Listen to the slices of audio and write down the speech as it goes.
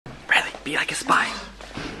Be like a spy.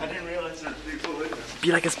 I didn't realize there were people in there.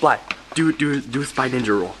 Be like a spy. Do a spy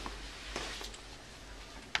ninja roll.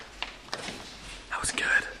 That was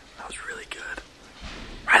good. That was really good.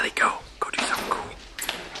 Riley, go. Go do something cool.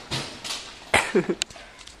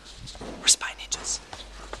 We're spy ninjas.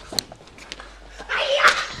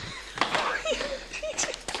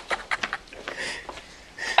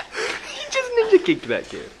 He just ninja kicked that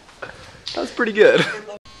kid. That was pretty good.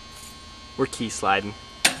 We're key sliding.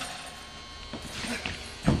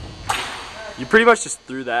 You pretty much just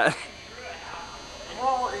threw that.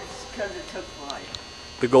 Well, it's because it took flight.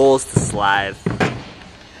 The goal is to slide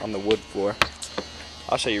on the wood floor.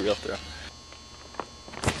 I'll show you a real throw.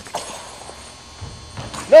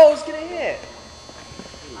 No, it's gonna hit.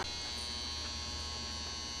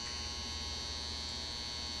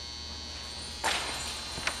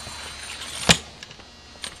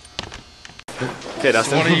 Okay,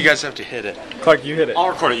 Dustin. So one of you guys have to hit it. Clark, you hit it. I'll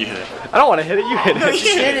record it, you hit it. I don't want to hit it, you hit it. No, you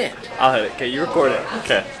hit it. I'll hit it. Okay, you record it.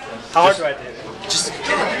 Okay. How hard do I have to hit it? Just hit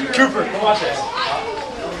it. Cooper, come watch this.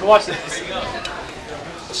 Come watch this.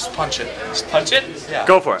 Just punch it. Just punch it? Yeah.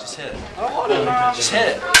 Go for it. Just hit it. I don't want to. Just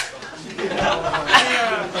hit it.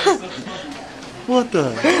 What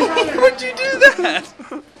the? Why'd you do that?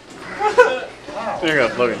 Here you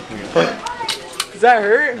go, Logan. Here you go. Does that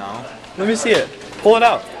hurt? No. Let me see it. Pull it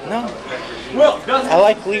out. No. Well, I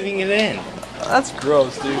like leaving it in. that's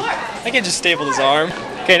gross, dude. I can just staple his arm.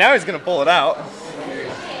 Okay, now he's gonna pull it out.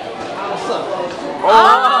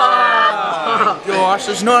 Oh gosh,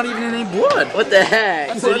 there's not even any blood. What the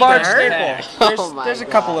heck? It's a large staple. There's, Oh my there's a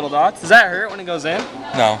couple little dots. Does that hurt when it goes in?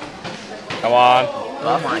 No. Come on.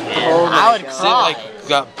 Oh my god. How would It like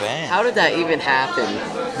got banned. How did that even happen?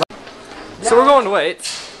 So we're going to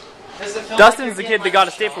weights. Dustin's the kid that got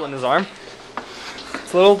a staple in his arm.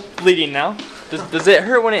 It's a little bleeding now. Does it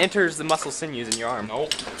hurt when it enters the muscle sinews in your arm?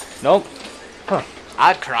 Nope. Nope. Huh.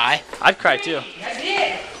 I'd cry. I'd cry too.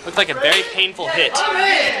 Looked like a very painful hit.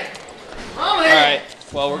 Alright,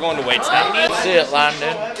 well we're going to weights now. See it,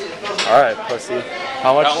 Landon. Alright, pussy.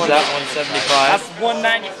 How much is that? 175. That's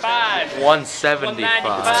 195.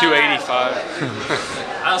 175. 285.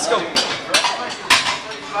 Alright, let's go.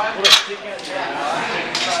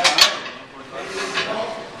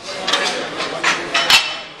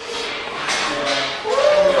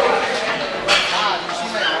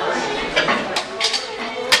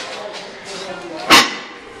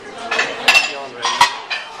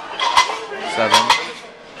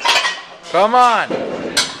 Come on.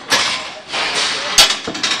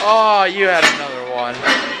 Oh, you had another one.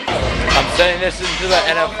 I'm sending this into the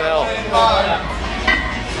NFL.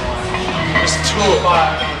 It's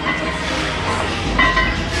 205.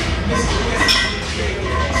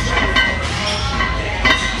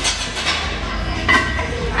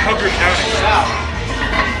 Hungry County.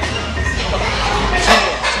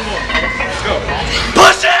 Two more. Let's go.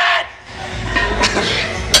 Push it!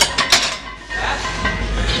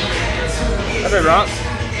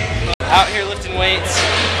 Out here lifting weights,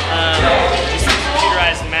 just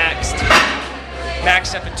computerized and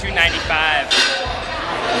maxed up at 295.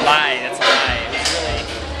 Lie, that's a lie. It was really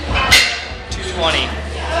 220.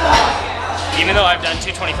 Even though I've done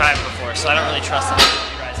 225 before, so I don't really trust the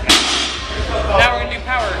computerized max. Now we're gonna do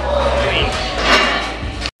power clean.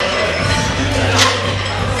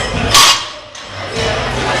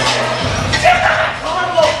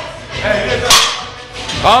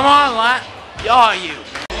 Come on, Lat. Yaw you.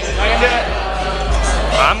 Am I gonna do it?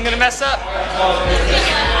 I'm gonna mess up.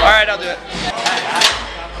 Alright, I'll do it.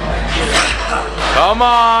 Come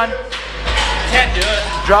on. Can't do it.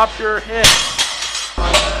 Drop your hip.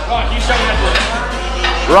 Come on, you show me how to do it.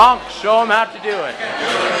 Ronk, show him how to do it.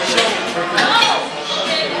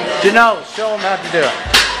 Janelle, show him how to do it.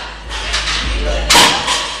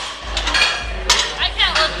 I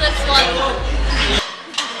can't lift this one.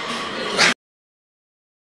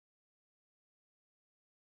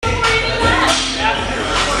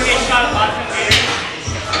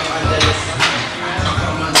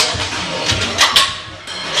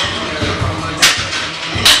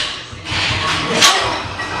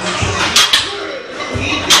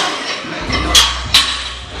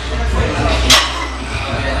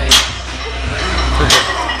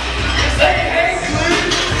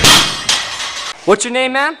 What's your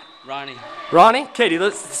name, man? Ronnie. Ronnie? Katie,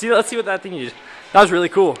 let's see what that thing you did. That was really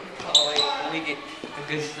cool. Oh wait, let me get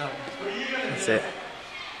a good start. That's it.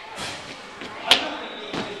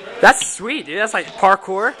 That's sweet, dude. That's like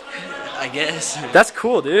parkour. I guess. That's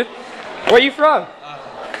cool, dude. Where are you from?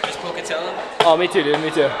 Just Pocatello. Oh, me too, dude. Me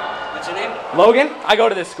too. What's your name? Logan? I go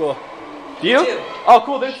to this school. Do you? Me too. Oh,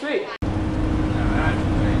 cool. They're sweet.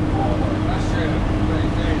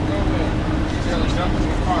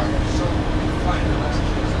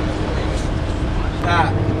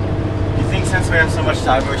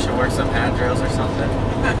 decide we should work some hand drills or something?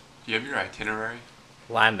 Do you have your itinerary?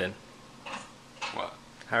 Landon, What?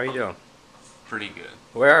 how are you doing? Pretty good.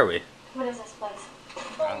 Where are we? What is this place?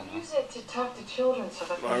 I don't know. Use it to talk to children so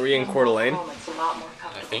that Are we in Coeur d'Alene?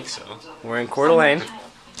 I think so. We're in Coeur d'Alene.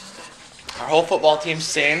 Our whole football team's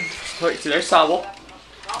staying. Look, see, there's Sobel.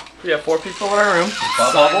 We have 4 people in our room.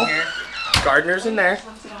 Sobel, Gardner's in there,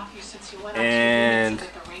 and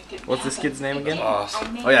what's this kid's name again? Oh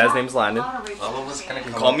yeah, his name's Landon. Bubba was gonna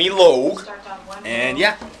come Call me Logue. And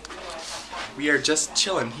yeah, we are just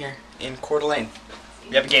chilling here in Coeur d'Alene.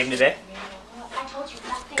 We have a game today.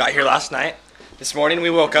 Got here last night. This morning we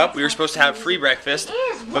woke up, we were supposed to have free breakfast,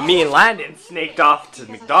 but me and Landon snaked off to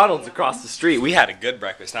McDonald's across the street. We had a good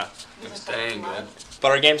breakfast, huh? It was dang good. But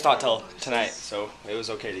our game's not till tonight, so it was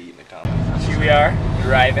okay to eat McDonald's. Here we are,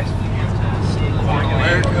 driving.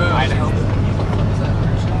 Idaho.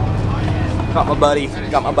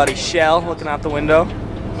 Got my buddy Shell looking out the window.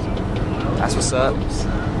 That's what's up.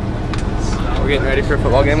 We're getting ready for a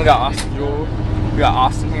football game. We got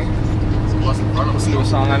Austin here. Listen to a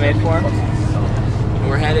song I made for him. And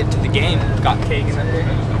we're headed to the game. Got Kagan up there,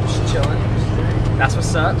 just chilling. That's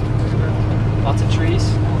what's up. Lots of trees.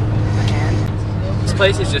 This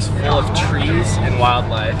place is just full of trees and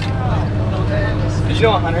wildlife. Did you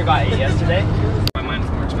know Hunter got 8 yesterday? My mine's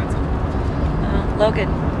more expensive. Logan,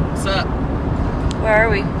 What's up? where are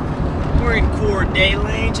we? We're in Coeur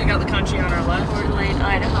d'Alene. Check out the country on our left. Coeur d'Alene,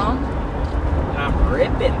 Idaho. I'm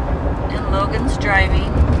ripping. And Logan's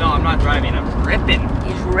driving. No, I'm not driving. I'm ripping.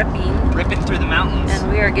 He's ripping. Ripping through the mountains.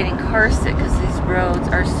 And we are getting car sick because these roads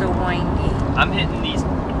are so windy. I'm hitting these.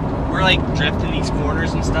 We're like drifting these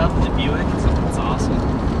corners and stuff in the Buick. It's awesome.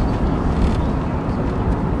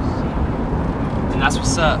 And that's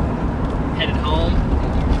what's up. Headed home.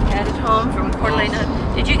 Headed home from Coeur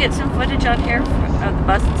d'Alene. Did you get some footage on here of the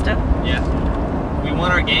bus and stuff? Yeah. We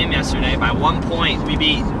won our game yesterday by 1 point. We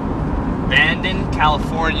beat Bandon,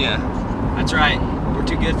 California. That's right. We're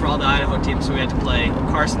too good for all the Idaho teams, so we had to play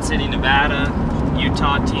Carson City, Nevada,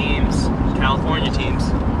 Utah teams, California teams.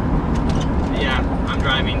 But yeah, I'm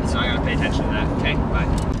driving, so I gotta pay attention to that. Okay, bye.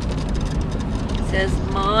 It says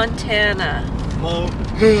Montana.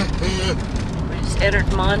 We just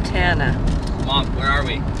entered Montana. Mom, where are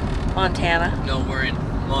we? Montana. No, we're in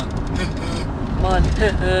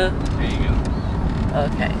Montana. There you go.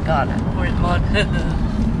 Okay, got it. We're in Montana.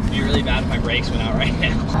 It'd be really bad if my brakes went out right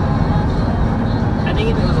now. I think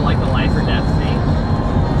if it was like a life or death thing,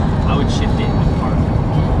 I would shift it